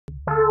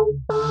Hey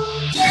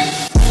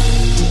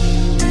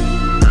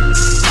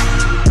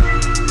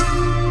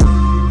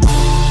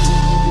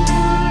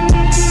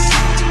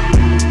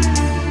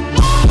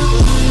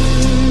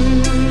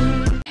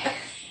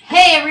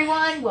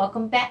everyone,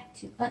 welcome back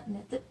to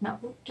another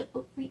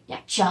Naruto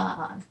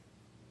reaction.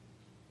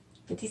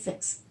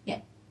 56.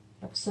 Yeah.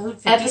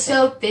 Episode 56.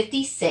 Episode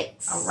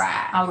 56.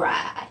 Alright.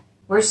 Alright.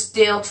 We're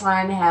still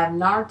trying to have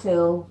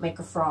Naruto make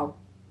a frog.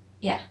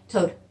 Yeah,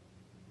 Toad.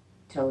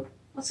 Toad.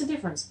 What's the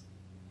difference?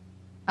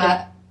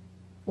 They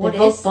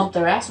both bump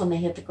their ass when they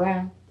hit the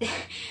ground.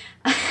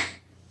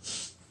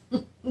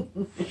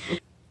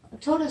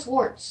 Toad has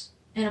warts,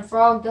 and a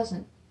frog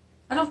doesn't.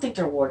 I don't think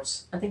they're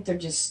warts. I think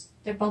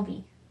they're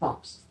bumpy.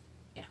 bumps.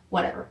 Yeah,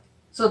 whatever.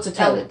 So it's a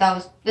toad.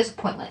 This is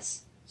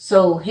pointless.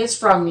 So his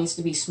frog needs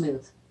to be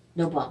smooth.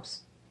 No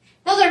bumps.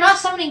 No, they're not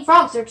summoning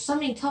frogs, they're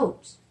summoning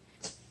toads.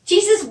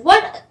 Jesus,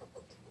 what?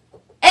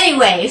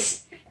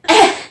 Anyways,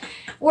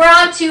 we're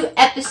on to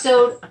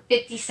episode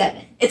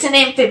 57. It's an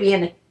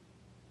amphibian.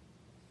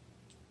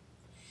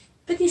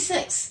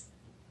 56.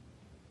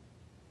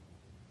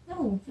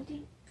 No,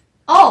 50.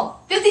 Oh,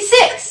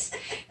 56!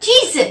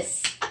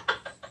 Jesus!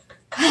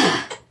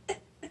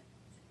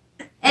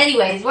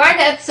 Anyways, we're on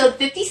to episode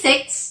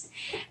 56,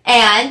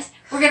 and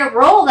we're gonna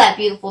roll that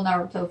beautiful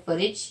Naruto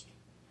footage.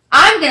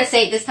 I'm gonna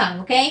say it this time,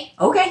 okay?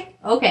 Okay.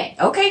 Okay.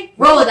 Okay.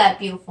 Roll that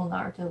beautiful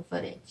Naruto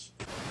footage.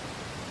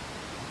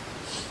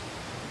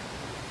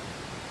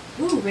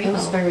 Ooh, rainbow. That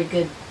was very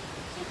good.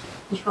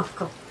 You're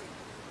welcome.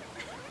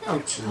 Oh,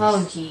 jeez.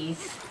 Oh,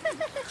 jeez.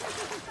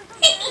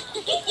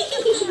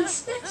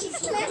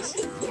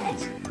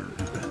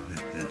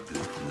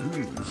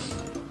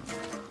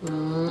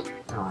 Oh,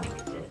 I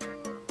liked it.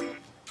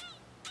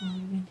 What are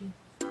you gonna do?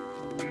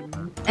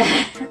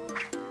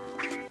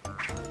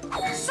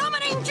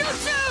 Summoning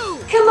jutsu!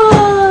 Come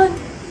on!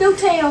 No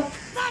tail.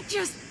 That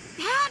just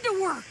had to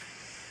work.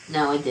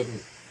 No, it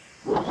didn't.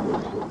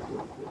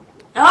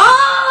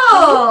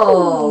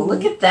 Oh!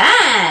 Look at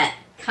that!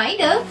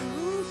 Kind of.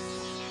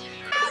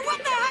 What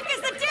the heck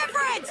is the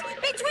difference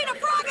between a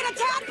frog and a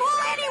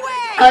tadpole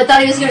anyway? I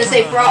thought he was gonna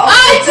say frog.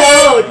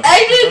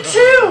 I did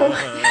too!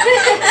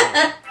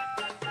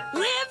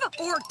 Live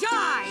or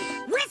die.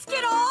 Risk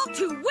it all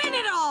to win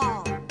it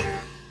all.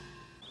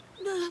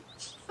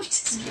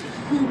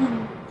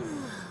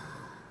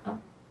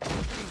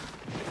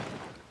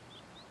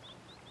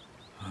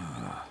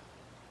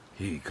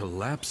 He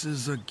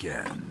collapses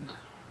again.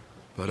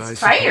 But I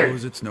tired,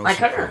 suppose it's no like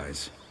her.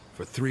 surprise.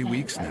 For 3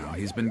 weeks now,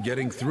 he's been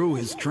getting through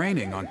his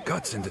training on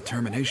guts and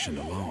determination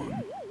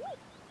alone.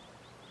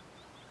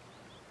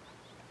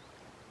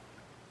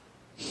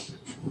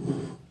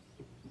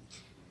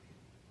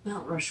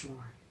 Mount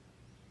Rushmore.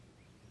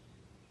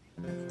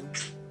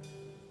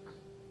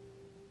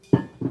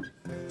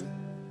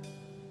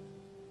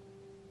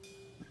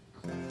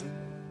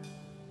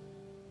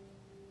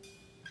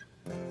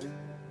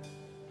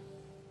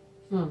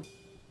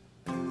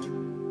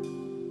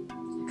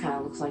 It kind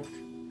of looks like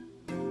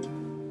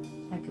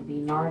that could be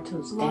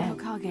Naruto's Lord dad.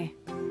 Hokage.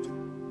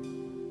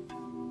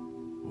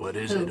 What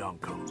is it,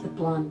 Uncle? The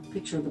blonde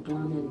picture of the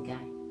blonde-headed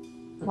guy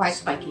with Why? the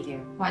spiky hair.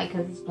 Why?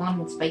 Because he's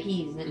blonde and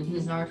spiky.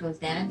 He's Naruto's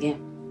dad? Yeah.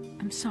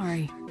 I'm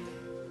sorry.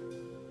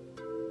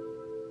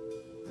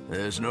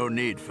 There's no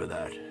need for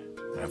that.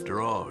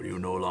 After all, you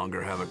no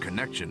longer have a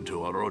connection to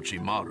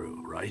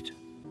Orochimaru, right?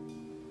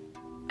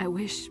 I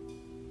wish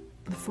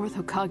the fourth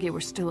Hokage were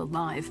still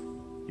alive.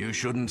 You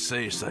shouldn't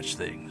say such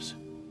things.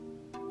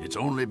 It's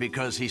only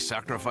because he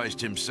sacrificed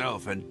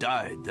himself and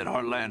died that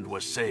our land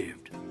was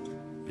saved.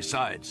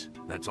 Besides,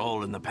 that's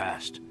all in the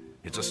past.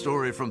 It's a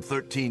story from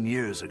 13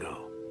 years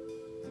ago.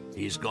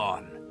 He's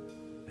gone,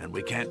 and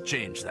we can't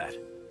change that.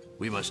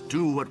 We must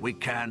do what we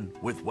can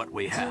with what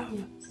we have.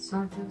 It's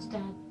Naruto's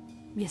dad.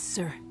 Yes,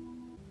 sir.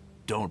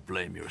 Don't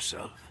blame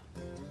yourself.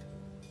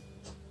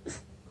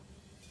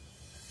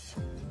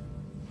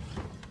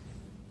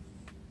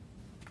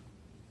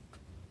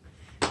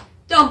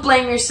 Don't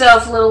blame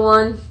yourself, little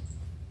one.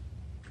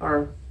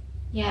 Or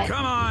Yeah.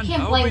 Come on, You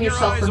can't blame open your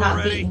yourself for eyes not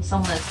already. beating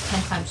someone that's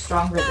 10 times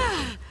stronger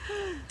than you.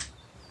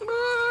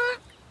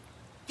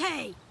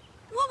 Hey,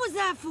 what was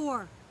that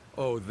for?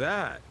 Oh,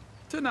 that.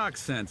 To knock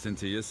sense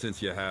into you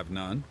since you have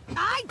none.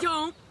 I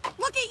don't.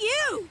 Look at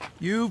you.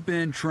 You've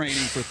been training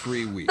for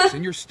 3 weeks,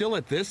 and you're still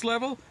at this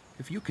level?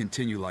 If you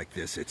continue like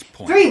this, it's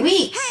pointless. 3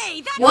 weeks.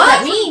 Hey, that's What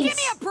that awesome. means? Give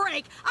me a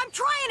break. I'm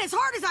trying as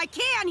hard as I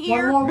can One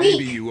here. more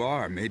Maybe week. you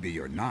are, maybe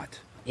you're not.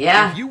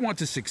 yeah. If you want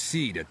to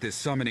succeed at this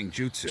summoning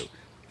jutsu,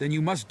 then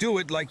you must do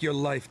it like your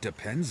life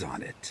depends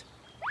on it.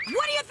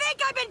 What do you think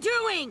I've been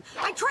doing?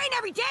 I train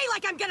every day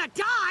like I'm gonna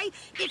die.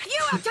 If you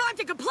have time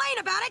to complain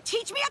about it,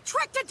 teach me a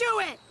trick to do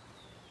it.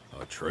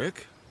 A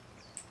trick?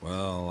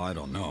 Well, I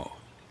don't know.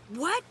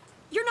 What?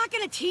 You're not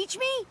gonna teach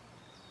me?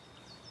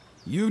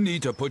 You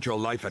need to put your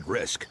life at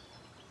risk.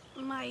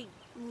 My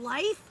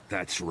life?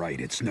 That's right,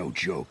 it's no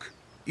joke.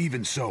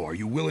 Even so, are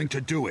you willing to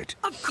do it?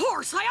 Of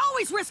course, I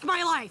always risk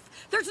my life.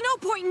 There's no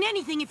point in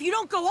anything if you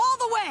don't go all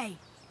the way.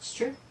 It's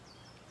true.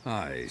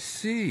 I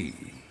see.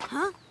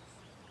 Huh?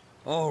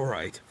 All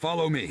right,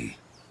 follow me.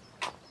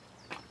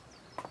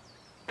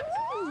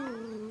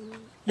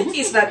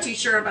 He's not too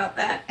sure about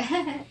that.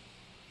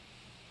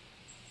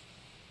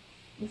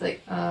 He's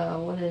like,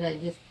 what did I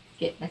just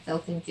get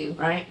myself into?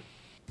 Right?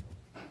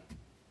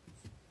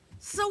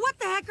 So what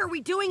the heck are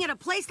we doing at a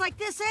place like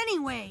this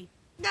anyway?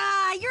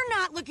 You're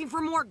not looking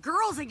for more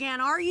girls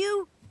again, are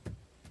you?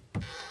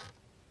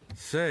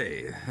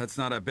 Say, that's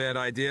not a bad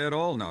idea at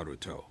all,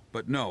 Naruto.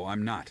 But no,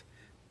 I'm not.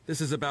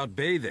 This is about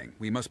bathing.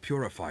 We must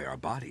purify our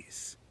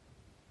bodies.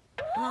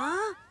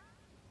 Huh?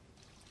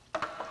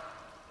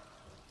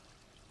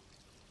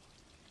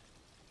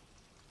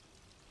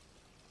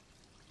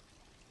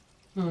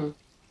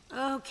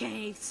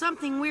 Okay,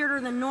 something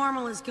weirder than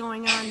normal is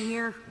going on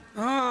here.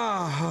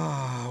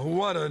 Ah,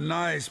 what a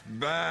nice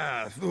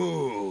bath.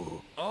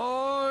 Ooh.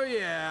 Oh,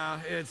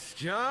 yeah, it's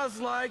just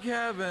like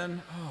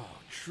heaven. Oh,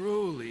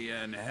 truly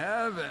in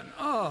heaven.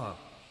 Oh.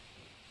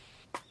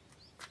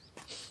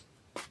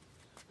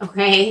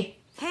 Okay.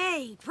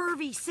 Hey,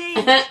 pervy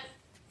sage.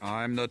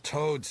 I'm the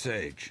Toad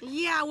Sage.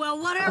 Yeah, well,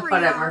 whatever you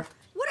Whatever. are.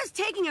 What does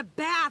taking a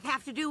bath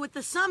have to do with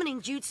the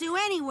summoning jutsu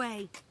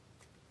anyway?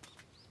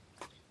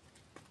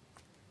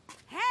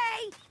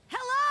 Hey!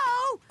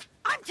 Hello!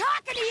 I'm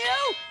talking to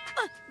you!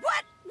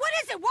 What? What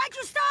is it? Why'd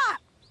you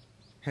stop?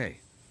 Hey,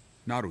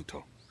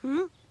 Naruto.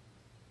 Hmm?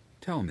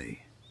 Tell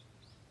me,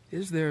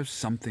 is there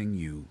something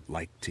you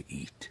like to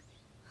eat?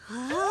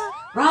 Huh?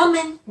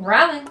 Ramen.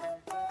 Ramen.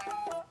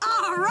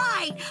 All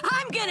right,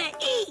 I'm gonna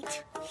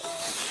eat!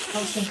 I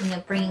was thinking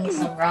of bringing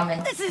some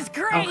ramen. This is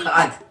great! Oh,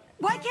 God.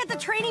 Why can't the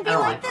training be I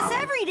don't like like this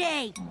ramen. every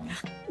day?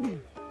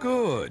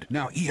 Good.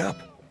 Now eat up.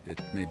 It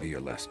may be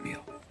your last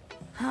meal.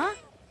 Huh?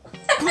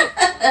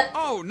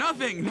 Oh,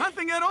 nothing.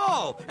 Nothing at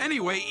all.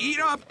 Anyway, eat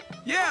up.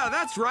 Yeah,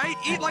 that's right.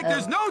 Eat like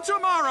there's no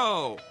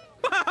tomorrow.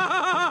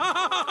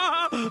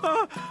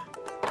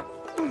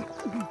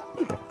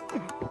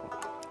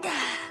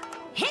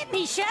 Hit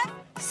me, chef!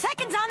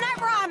 Seconds on that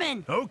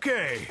ramen!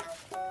 Okay.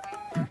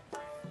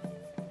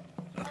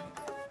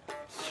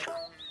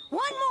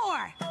 One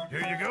more!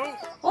 Here you go.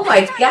 Oh my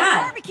Time for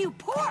God. Barbecue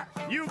pork!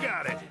 You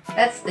got it.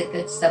 That's the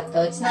good stuff,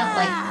 though. It's not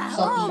like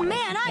salty. Oh or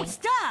man, I'm anything.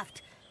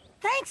 stuffed!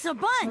 Thanks a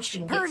bunch, Wish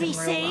you could get pervy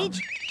some real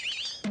sage!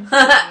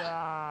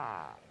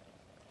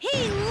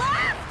 He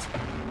left!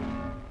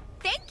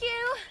 Thank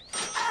you.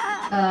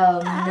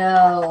 Oh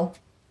no.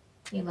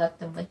 He left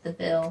him with the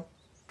bill.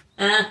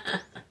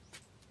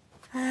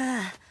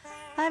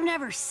 I've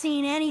never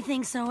seen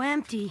anything so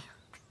empty.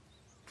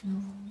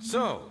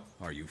 So,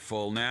 are you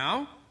full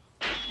now?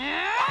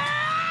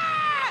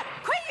 Ah!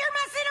 Quit your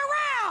messing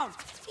around!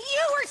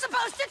 You were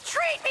supposed to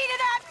treat me to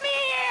that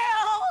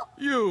meal!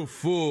 You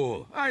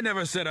fool. I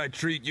never said I'd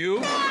treat you.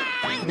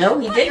 No,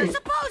 he But you're didn't.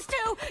 supposed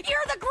to!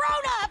 You're the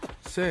grown-up!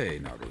 Say,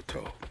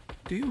 Naruto,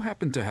 do you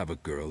happen to have a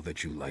girl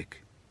that you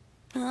like?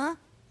 Huh?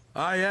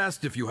 I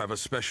asked if you have a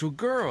special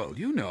girl.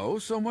 You know,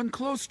 someone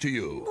close to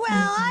you.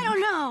 Well, I don't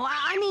know.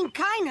 I mean,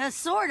 kinda,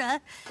 sorta.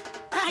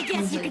 I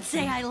guess you could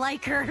say I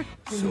like her.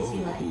 So,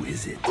 who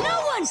is it? No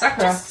one!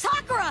 Sakura. Just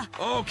Sakura!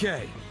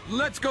 Okay,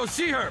 let's go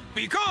see her,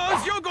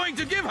 because you're going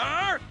to give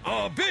her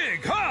a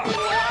big hug!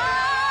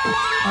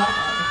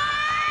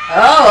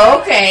 Oh,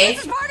 okay.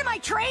 This is part of my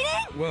training?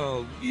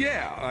 Well,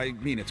 yeah, I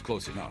mean it's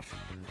close enough.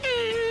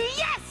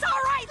 Yes,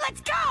 all right, let's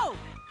go!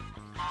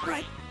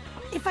 Right,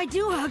 if I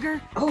do hug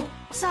her, Oh,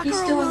 Sakura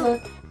He's doing will...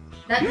 the...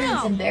 That means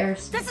No,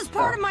 embarrassed. this is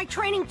part of my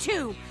training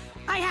too.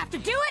 I have to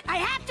do it, I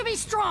have to be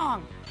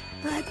strong.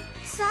 But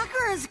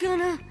Sakura's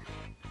gonna...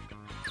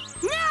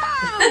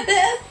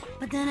 No!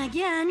 But then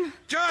again...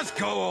 Just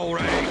go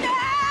already!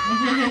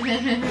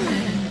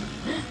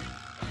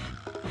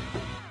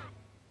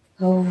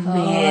 oh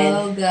man.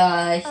 Oh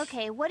gosh.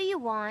 Okay, what do you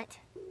want?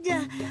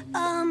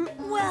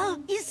 Well,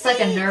 you It's like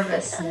a see...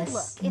 nervousness.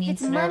 Look, He if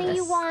means it's money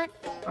you nervous. want,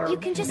 Or you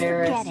can just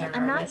embarrassed forget it. or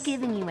I'm not nervous.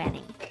 giving you any.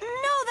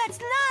 No, that's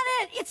not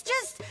it. It's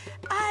just...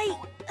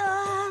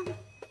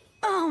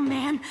 Oh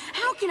man,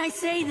 how can I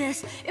say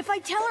this? If I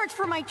tell her it's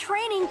for my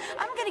training,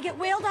 I'm gonna get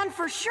wailed on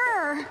for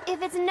sure.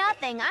 If it's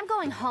nothing, I'm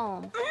going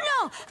home.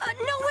 No,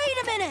 no, wait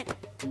a minute.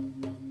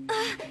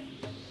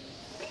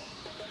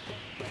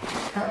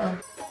 Uh-oh.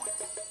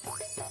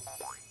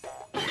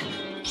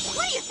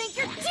 What do you think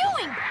you're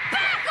doing?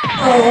 Back off!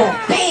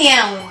 Oh,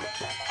 bam.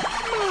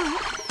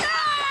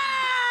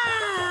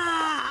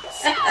 Ah!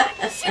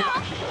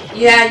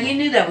 Yeah, you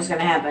knew that was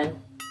gonna happen.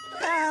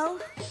 Oh.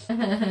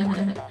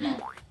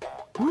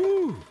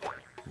 Woo!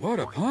 What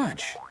a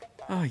punch!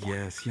 Ah,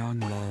 yes, young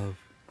love.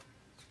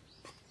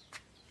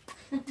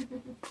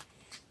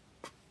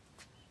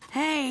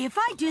 Hey, if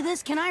I do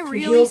this, can I You really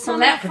healed from summon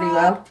that a pretty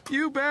frog? well.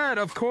 You bet,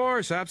 of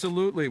course,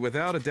 absolutely,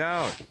 without a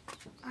doubt.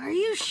 Are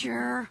you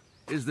sure?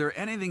 Is there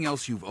anything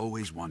else you've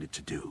always wanted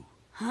to do?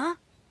 Huh?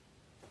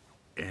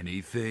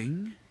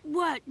 Anything?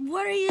 What?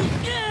 What are you...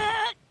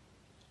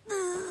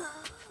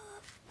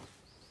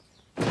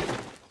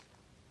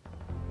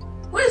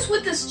 What is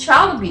with this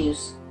child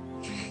abuse?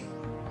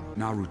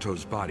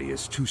 Naruto's body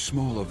is too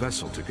small a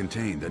vessel to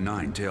contain the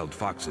nine-tailed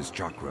fox's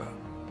chakra.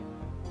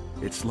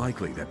 It's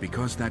likely that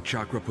because that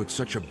chakra put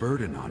such a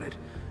burden on it,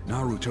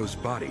 Naruto's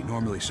body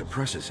normally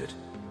suppresses it.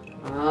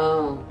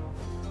 Oh.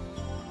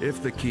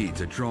 If the key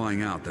to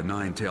drawing out the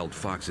nine-tailed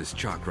fox's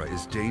chakra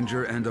is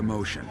danger and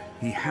emotion,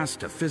 he has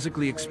to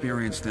physically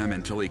experience them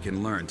until he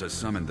can learn to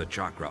summon the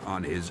chakra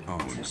on his own.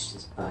 Touched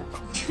his butt.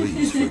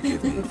 Please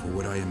forgive me for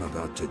what I am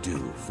about to do,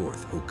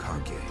 fourth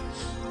Hokage.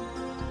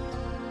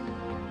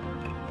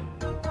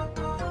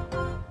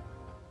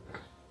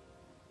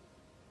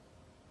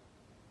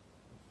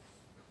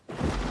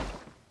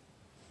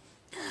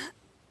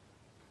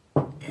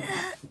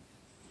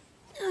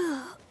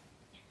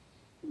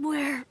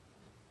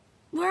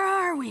 Where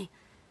are we?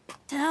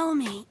 Tell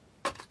me.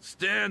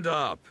 Stand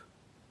up!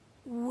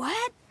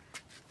 What?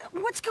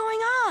 What's going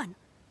on?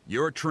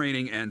 Your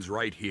training ends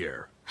right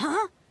here.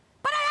 Huh?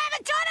 But I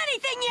haven't done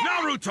anything yet!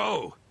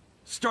 Naruto!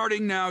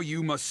 Starting now,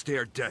 you must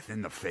stare death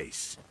in the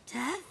face.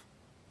 Death?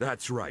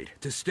 That's right.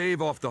 To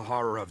stave off the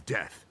horror of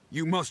death,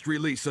 you must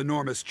release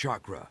enormous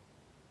chakra.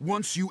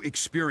 Once you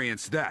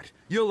experience that,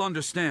 you'll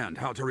understand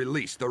how to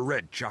release the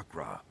red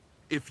chakra.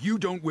 If you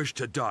don't wish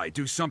to die,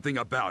 do something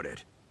about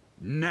it.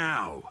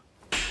 Now!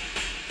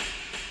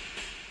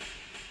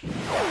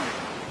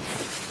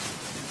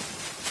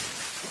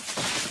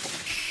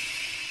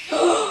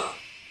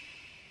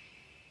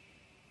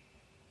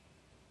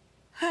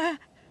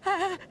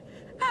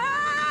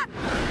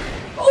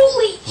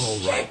 Holy All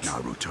shit! right,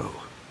 Naruto.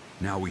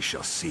 Now we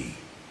shall see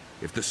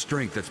if the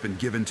strength that's been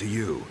given to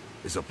you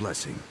is a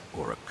blessing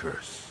or a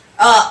curse.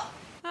 My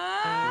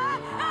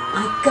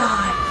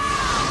God.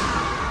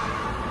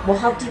 Well,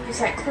 how deep is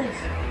that cliff?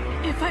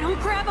 If I don't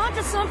grab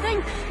onto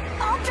something,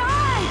 I'll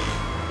die!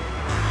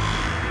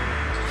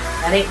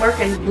 That ain't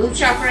working. Blue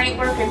chakra ain't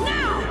working.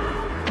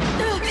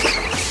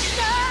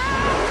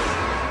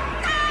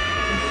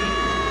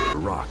 The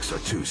rocks are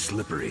too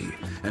slippery,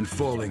 and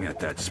falling at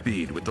that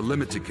speed with the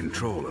limited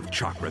control of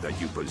chakra that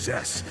you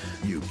possess,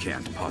 you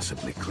can't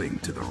possibly cling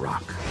to the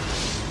rock.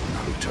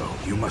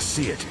 Naruto, you must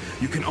see it.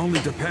 You can only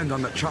depend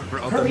on the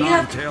chakra of the Hurry up.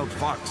 nine-tailed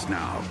fox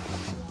now.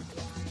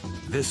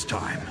 This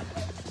time,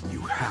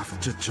 you have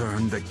to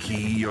turn the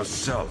key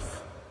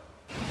yourself.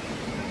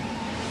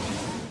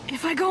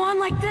 If I go on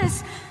like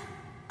this,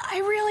 I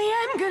really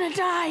am gonna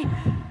die.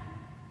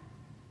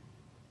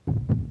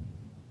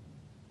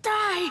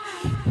 Die!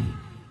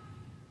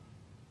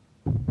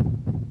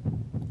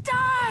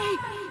 Die!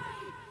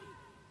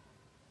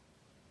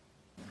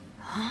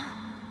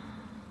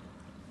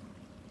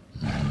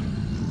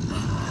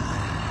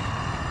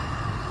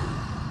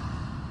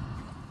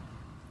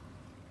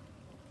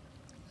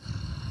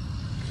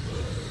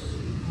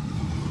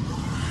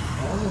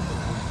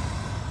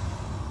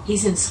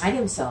 He's inside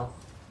himself.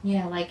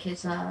 Yeah, like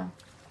his,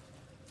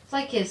 it's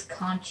like his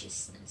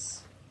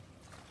consciousness.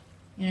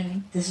 You know what I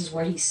mean? This is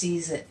where he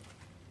sees it.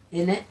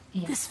 Isn't it?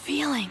 Yeah. This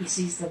feeling. He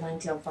sees the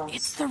nine-tailed fox.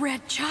 It's the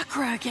red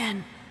chakra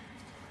again.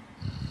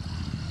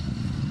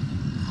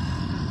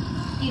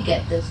 You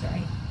get this,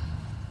 right?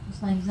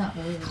 It's like he's not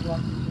really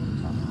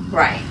walking.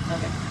 Right.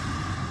 Okay.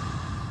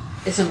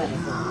 It's a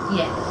metaphor.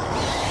 Yeah.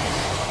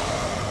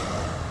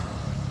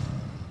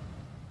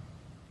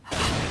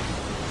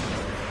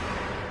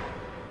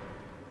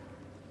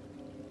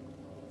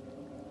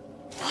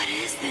 What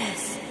is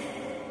this?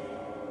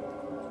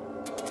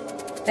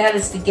 That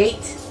is the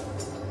gate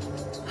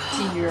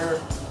to your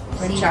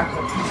red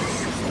chakra.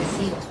 The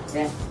seal.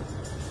 Yeah.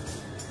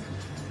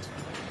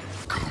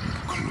 Come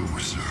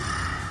closer,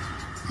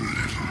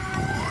 little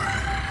boy.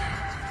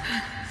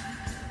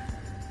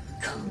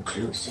 Come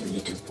closer,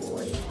 little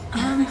boy.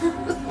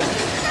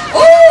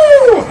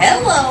 Oh,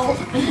 hello.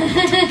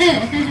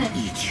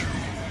 Eat you,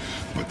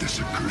 but this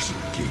accursed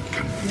gate Did he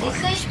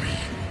confines say me.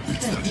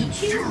 It's gonna that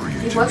eat you?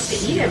 infuriating He wants to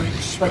eat him,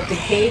 spell. but the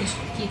cage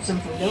keeps him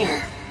from doing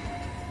it.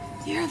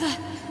 You're the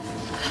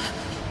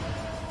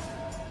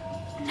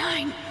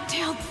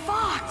nine-tailed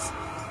fox.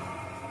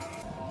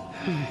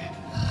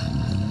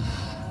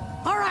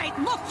 All right,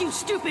 look, you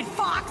stupid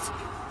fox.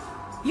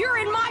 You're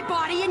in my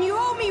body and you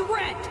owe me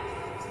rent.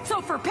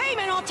 So for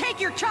payment, I'll take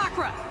your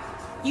chakra.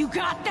 You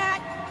got that?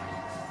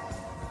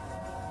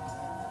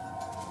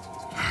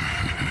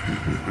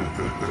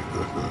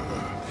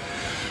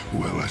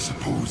 Well, I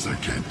suppose I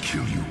can't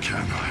kill you,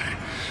 can I?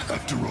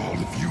 After all,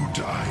 if you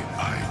die,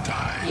 I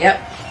die.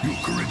 Yep. Your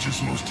courage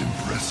is most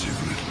impressive,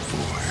 little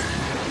boy.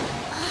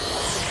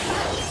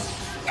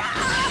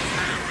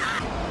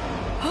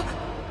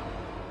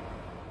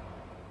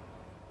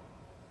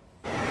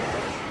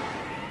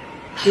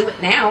 Do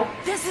it now.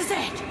 This is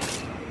it.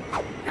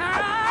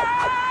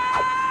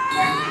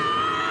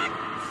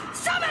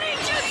 Summoning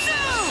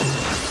Jutsu!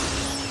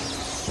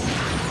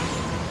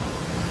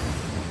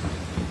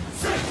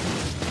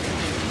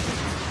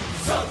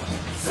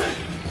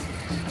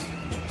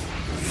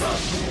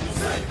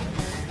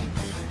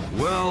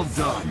 Well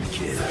done,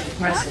 kid.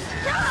 Impressive.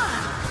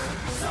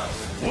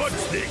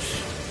 What's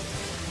this?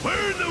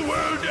 Where in the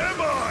world am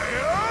I?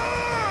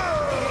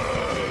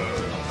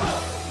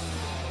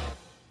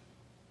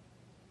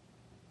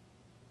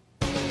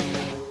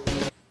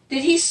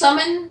 Did he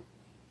summon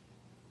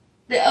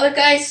the other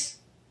guy's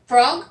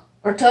Frog?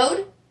 Or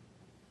Toad?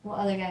 What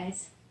other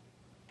guys?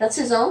 That's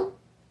his own?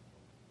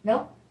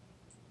 Nope.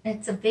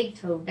 It's a big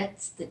toad.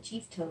 That's the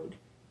chief toad.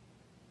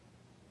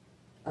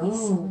 He's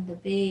Oh. the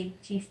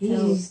big chief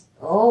toad.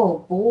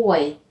 Oh,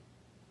 boy.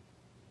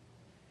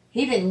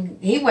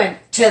 He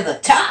went to the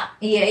top.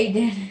 Yeah, he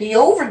did. He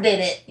overdid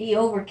it. He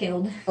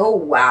overkilled. Oh,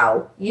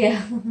 wow.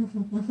 Yeah.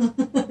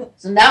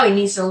 So now he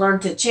needs to learn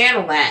to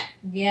channel that.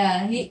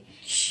 Yeah.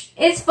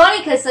 It's funny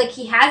because, like,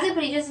 he has it,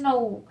 but he doesn't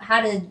know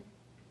how to...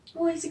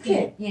 Well, he's a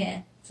kid.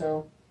 Yeah.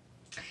 So.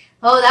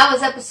 Oh, that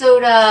was episode,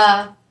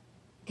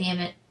 damn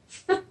it.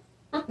 That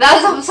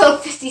was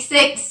episode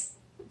 56.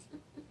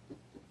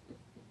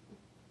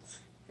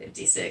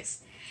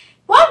 56.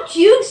 Why don't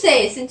you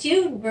say it since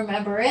you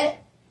remember it?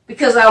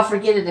 Because I'll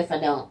forget it if I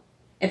don't.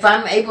 If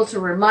I'm able to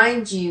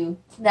remind you.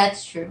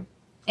 That's true.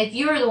 If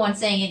you were the one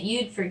saying it,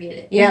 you'd forget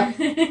it. Yeah.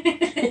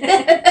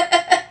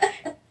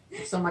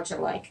 So much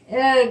alike.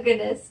 Oh,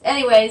 goodness.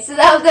 Anyway, so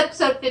that was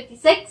episode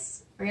 56.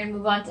 We're going to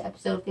move on to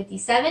episode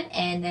 57,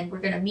 and then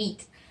we're going to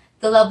meet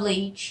the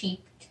lovely Chief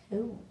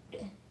Toad.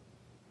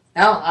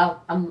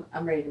 Oh, I'm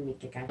ready to meet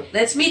the guy.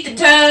 Let's meet the Toad!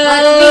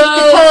 Let's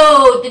meet the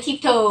Toad, the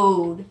Chief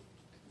Toad.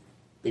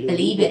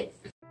 Believe it.